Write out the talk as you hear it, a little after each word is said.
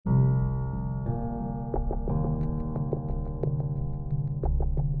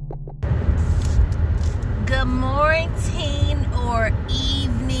Good morning or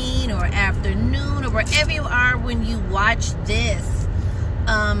evening or afternoon or wherever you are when you watch this.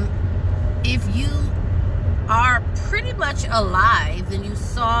 If you are pretty much alive, then you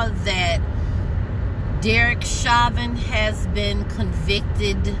saw that Derrick Chauvin has been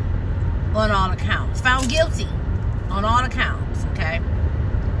convicted on all accounts, found guilty on all accounts, okay?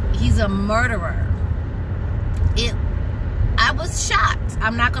 He's a murderer. I was shocked.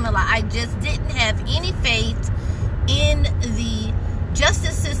 I'm not gonna lie. I just didn't have any faith in the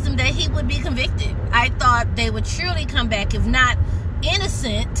justice system that he would be convicted. I thought they would surely come back, if not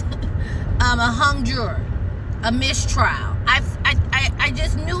innocent, a hung juror, a mistrial. I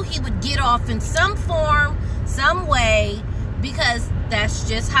just knew he would get off in some form, some way, because that's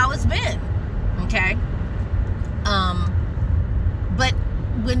just how it's been. Okay. But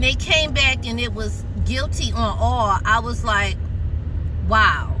when they came back and it was guilty on all, I was like,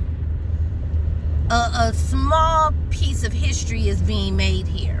 wow, a small piece of history is being made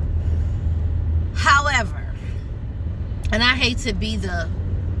here. However, and I hate to be the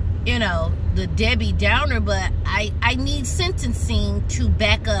Debbie Downer, but I need sentencing to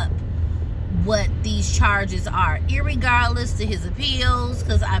back up what these charges are, irregardless to his appeals,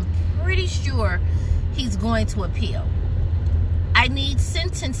 because I'm pretty sure he's going to appeal. I need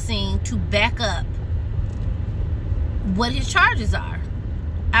sentencing to back up what his charges are.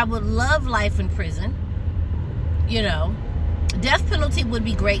 I would love life in prison. Death penalty would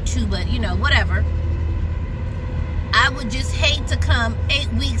be great too, but whatever. I would just hate to come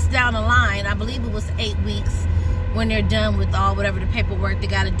 8 weeks down the line. I believe it was 8 weeks when they're done with all whatever the paperwork they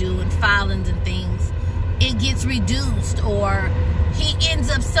got to do and filings and things. It gets reduced, or he ends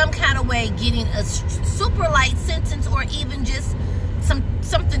up some kind of way getting a super light sentence, or even just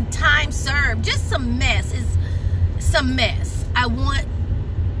something time served. Just some mess. It's some mess. I want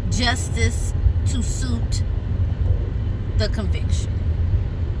justice to suit the conviction.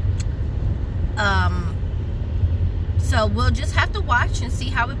 So we'll just have to watch and see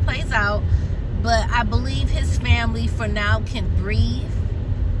how it plays out. But I believe his family for now can breathe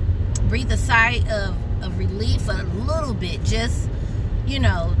a sigh of relief a little bit. Just,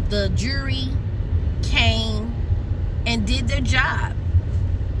 the jury came and did their job.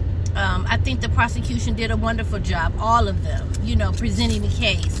 I think the prosecution did a wonderful job, all of them, presenting the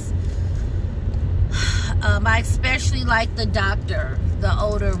case. I especially like the doctor, the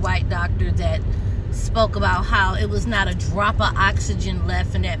older white doctor that spoke about how it was not a drop of oxygen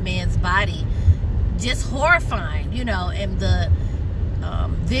left in that man's body. Just horrifying, and the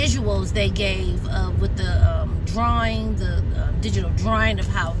visuals they gave with the drawing, the digital drawing of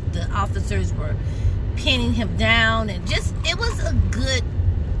how the officers were pinning him down, and just, it was a good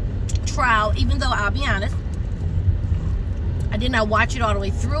trial, even though I'll be honest, I did not watch it all the way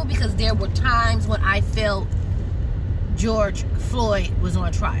through, because there were times when I felt George Floyd was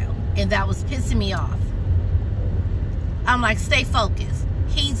on trial, and that was pissing me off. I'm like, stay focused.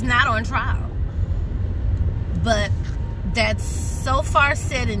 He's not on trial. But that's so far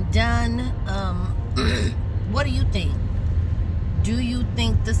said and done. What do you think? Do you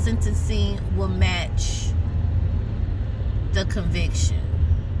think the sentencing will match the conviction?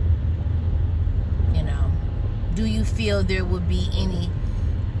 Do you feel there would be any,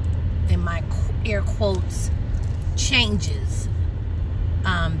 in my air quotes, changes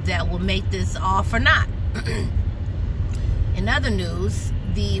that will make this off or not? In other news,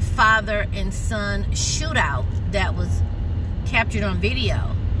 the father and son shootout that was captured on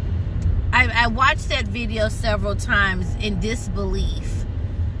video. I watched that video several times in disbelief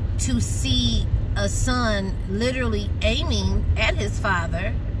to see a son literally aiming at his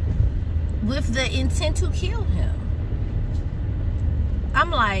father with the intent to kill him.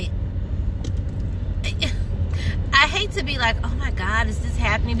 I'm like, I hate to be like, oh my God, is this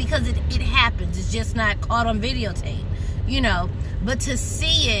happening? Because it happens. It's just not caught on videotape, But to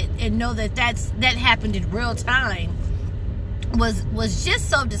see it and know that that happened in real time was just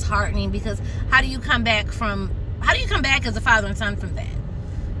so disheartening. Because how do you come back as a father and son from that?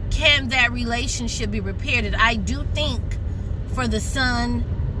 Can that relationship be repaired? And I do think for the son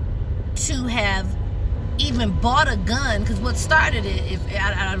to have even bought a gun, because what started it,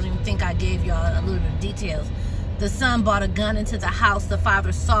 I don't even think I gave y'all a little bit of details. The son bought a gun into the house. The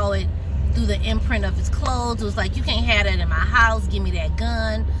father saw it through the imprint of his clothes. It was like, you can't have that in my house. Give me that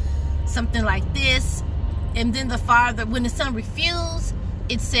gun. Something like this. And then the father, when the son refused,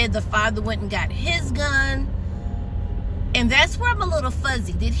 it said the father went and got his gun. And that's where I'm a little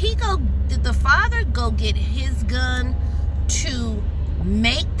fuzzy. Did the father go get his gun to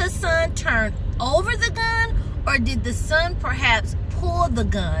make the son turn over the gun? Or did the son perhaps pull the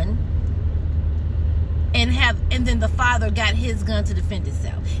gun and then the father got his gun to defend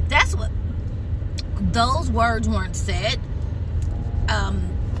himself. That's what, those words weren't said,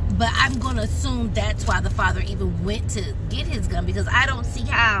 but I'm gonna assume that's why the father even went to get his gun, because I don't see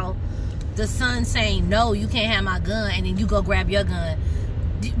how the son saying, no, you can't have my gun, and then you go grab your gun.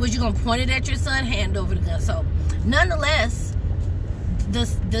 Was you gonna point it at your son? Hand over the gun. So nonetheless, the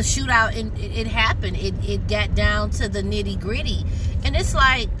shootout, it happened. It got down to the nitty gritty, and it's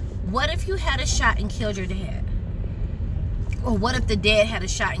like, what if you had a shot and killed your dad? Or what if the dad had a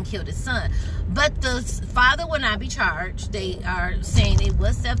shot and killed his son? But the father will not be charged. They are saying it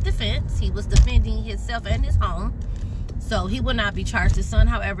was self-defense. He was defending himself and his home. So he will not be charged. The son,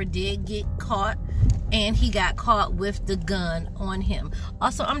 however, did get caught, and he got caught with the gun on him.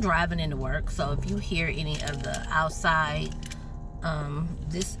 Also, I'm driving into work, so if you hear any of the outside,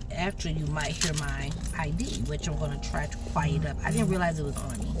 this, actually, you might hear my ID, which I'm going to try to quiet up. I didn't realize it was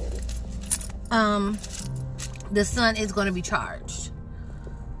on me. The son is going to be charged.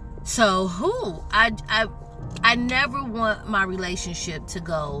 So, I never want my relationship to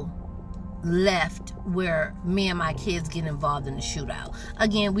go left where me and my kids get involved in the shootout.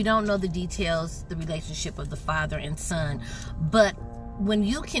 Again, we don't know the details, the relationship of the father and son, but when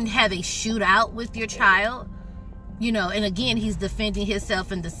you can have a shootout with your child, you know, and again, he's defending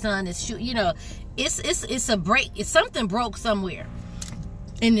himself and the son is you know, it's a break. It's something broke somewhere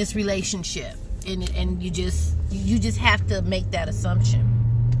in this relationship, and you just have to make that assumption.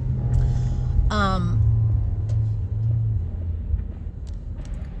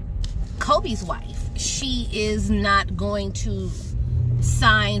 Kobe's wife, she is not going to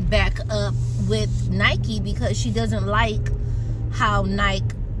sign back up with Nike because she doesn't like how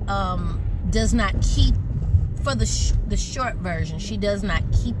Nike does not keep, for the short version, she does not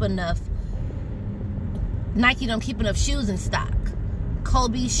keep enough, Nike don't keep enough shoes in stock.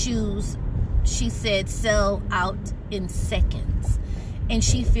 Kobe's shoes, she said, sell out in seconds, and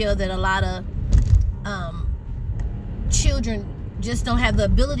she feel that a lot of children just don't have the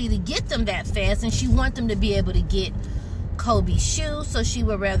ability to get them that fast, and she want them to be able to get Kobe's shoes, so she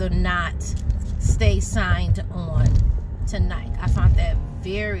would rather not stay signed on to Nike. I found that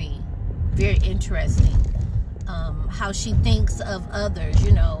very, very interesting, how she thinks of others,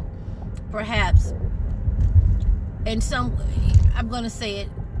 you know, perhaps, and some, I'm going to say it,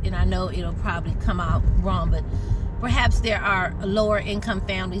 and I know it'll probably come out wrong, but perhaps there are lower income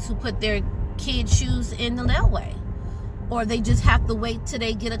families who put their kids' shoes in the layaway, or they just have to wait till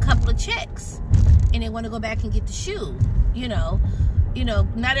they get a couple of checks and they want to go back and get the shoe. You know,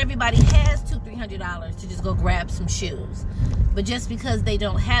 not everybody has $200-300 to just go grab some shoes, but just because they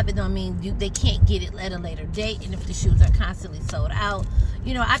don't have it don't mean they can't get it at a later date. And if the shoes are constantly sold out,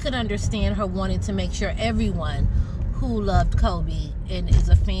 you know, I could understand her wanting to make sure everyone who loved Kobe and is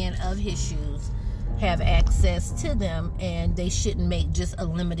a fan of his shoes have access to them, and they shouldn't make just a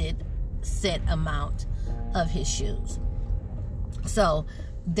limited set amount of his shoes. So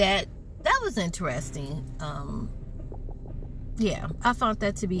that was interesting. Yeah, I found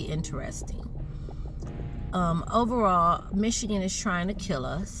that to be interesting. Overall, Michigan is trying to kill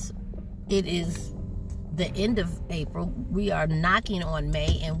us. It is the end of April. We are knocking on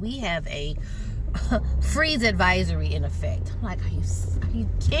May, and we have a freeze advisory in effect. I'm like, are you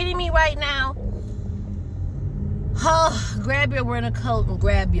kidding me right now? Oh, grab your winter coat and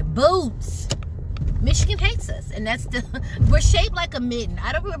grab your boots. Michigan hates us, and we're shaped like a mitten.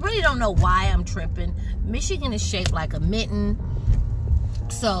 I really don't know why I'm tripping. Michigan is shaped like a mitten,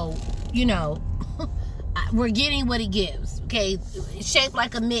 so, you know, we're getting what it gives. Okay, it's shaped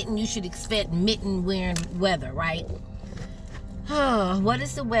like a mitten. You should expect mitten wearing weather, right? What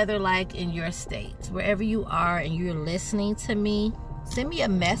is the weather like in your state? Wherever you are and you're listening to me, send me a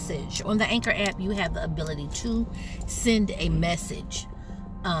message. On the Anchor app, you have the ability to send a message.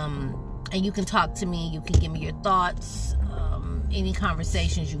 And you can talk to me. You can give me your thoughts, any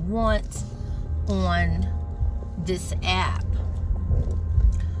conversations you want on this app.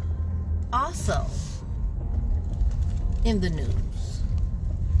 Also, in the news,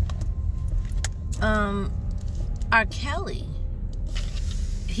 R. Kelly,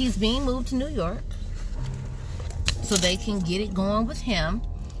 he's being moved to New York so they can get it going with him.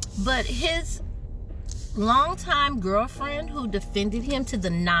 But his longtime girlfriend, who defended him to the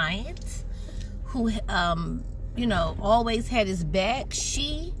nines, who you know, always had his back,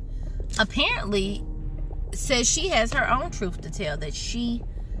 she apparently says she has her own truth to tell, that she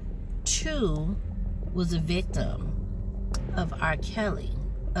too was a victim of R. Kelly,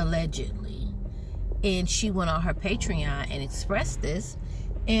 allegedly. And she went on her Patreon and expressed this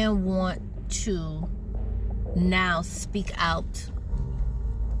and want to now speak out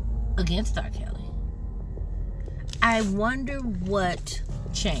against R. Kelly. I wonder what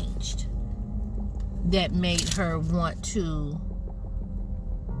changed that made her want to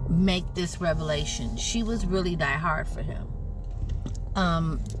make this revelation. She was really diehard for him.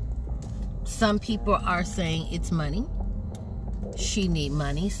 Some people are saying it's money. She need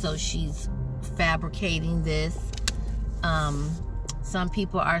money, so she's fabricating this. Some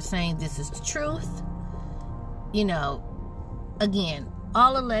people are saying this is the truth. You know, again,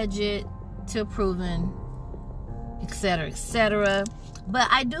 all alleged till proven, etc., etc. But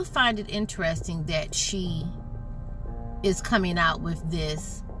I do find it interesting that she is coming out with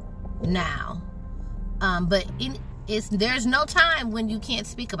this now. But there's no time when you can't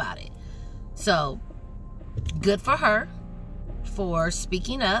speak about it. So, good for her for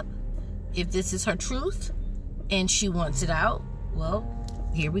speaking up. If this is her truth and she wants it out, well,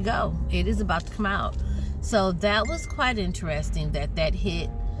 here we go. It is about to come out. So that was quite interesting that hit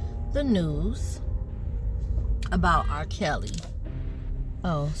the news about R. Kelly.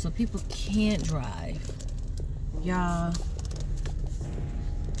 Oh, so people can't drive. Y'all,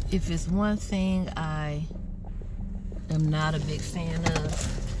 if it's one thing I am not a big fan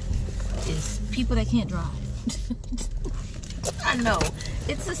of, is people that can't drive. I know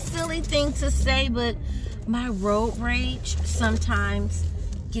it's a silly thing to say, but my road rage sometimes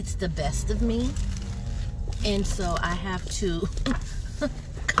gets the best of me, and so I have to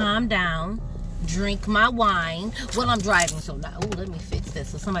calm down, drink my wine while I'm driving. So now, oh, let me fix this.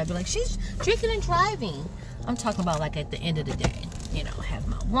 So somebody be like, she's drinking and driving. I'm talking about like at the end of the day, you know, have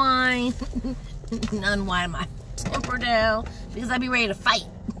my wine, unwind my temper down, because I be ready to fight.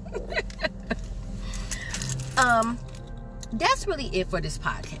 That's really it for this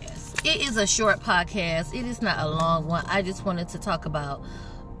podcast. It is a short podcast. It is not a long one. I just wanted to talk about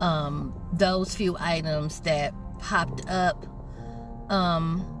those few items that popped up.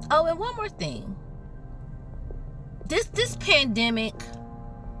 Oh, and one more thing. This pandemic,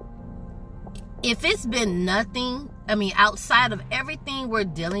 if it's been nothing, I mean, outside of everything we're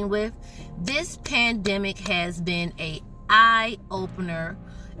dealing with, this pandemic has been a eye-opener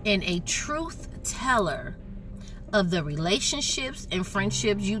and a truth teller of the relationships and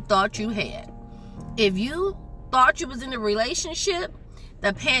friendships you thought you had. If you thought you was in a relationship,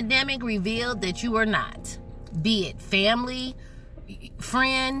 the pandemic revealed that you were not. Be it family,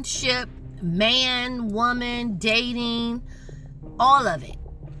 friendship, man, woman, dating, all of it.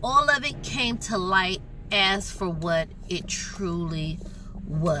 All of it came to light as for what it truly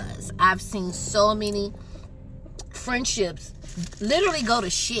was. I've seen so many friendships literally go to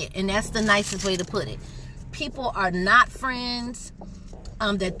shit, and that's the nicest way to put it. People are not friends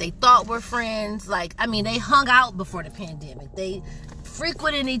that they thought were friends. Like, I mean, they hung out before the pandemic. They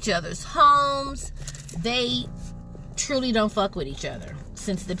frequented each other's homes. They truly don't fuck with each other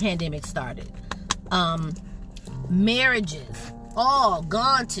since the pandemic started. Marriages all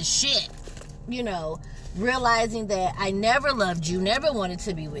gone to shit. You know, realizing that I never loved you, never wanted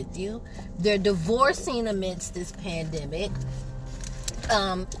to be with you. They're divorcing amidst this pandemic.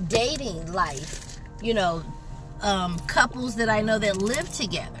 Dating life. You know, couples that I know that live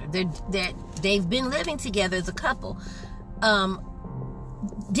together, they've been living together as a couple, said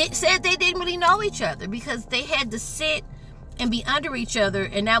they didn't really know each other because they had to sit and be under each other,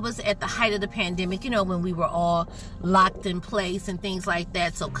 and that was at the height of the pandemic, you know, when we were all locked in place and things like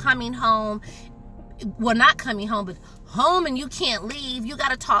that. So coming home, well, not coming home, but home, and you can't leave, you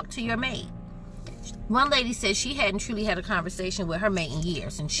got to talk to your mate. One lady said she hadn't truly had a conversation with her mate in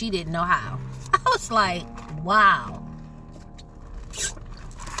years, and she didn't know how. I was like, wow.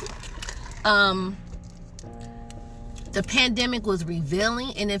 The pandemic was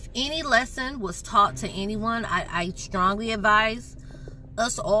revealing, and if any lesson was taught to anyone, I strongly advise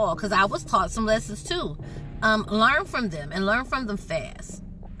us all, because I was taught some lessons too. Learn from them, and learn from them fast.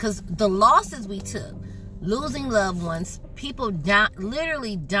 Because the losses we took, losing loved ones, people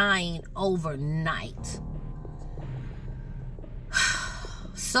literally dying overnight.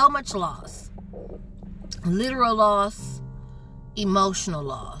 So much loss. Literal loss, emotional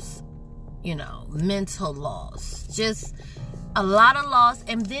loss, you know, mental loss, just a lot of loss.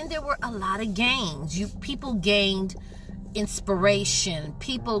 And then there were a lot of gains. People gained inspiration.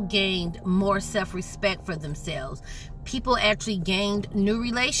 People gained more self-respect for themselves. People actually gained new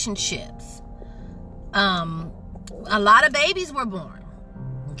relationships. A lot of babies were born.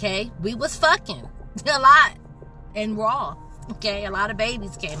 Okay, we was fucking a lot and raw. Okay, a lot of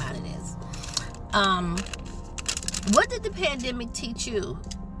babies came out of this. What did the pandemic teach you?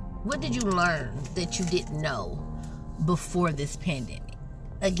 What did you learn that you didn't know before this pandemic?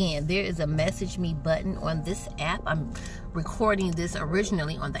 Again, there is a message me button on this app. I'm recording this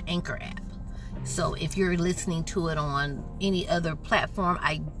originally on the Anchor app. So if you're listening to it on any other platform,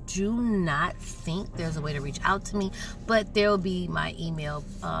 I do not think there's a way to reach out to me, but there will be my email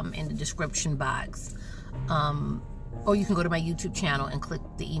in the description box. Or you can go to my YouTube channel and click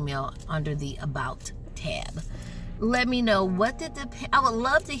the email under the About tab. Let me know, I would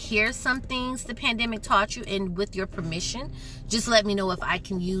love to hear some things the pandemic taught you, and with your permission, just let me know if I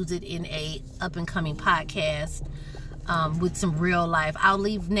can use it in a up and coming podcast with some real life. I'll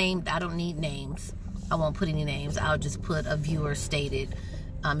leave names. I don't need names. I won't put any names. I'll just put a viewer stated.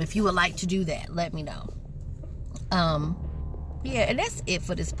 If you would like to do that, let me know. Yeah, and that's it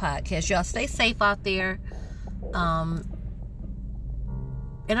for this podcast. Y'all stay safe out there. And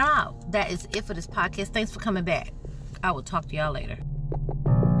I'm out. That is it for this podcast. Thanks for coming back. I will talk to y'all later.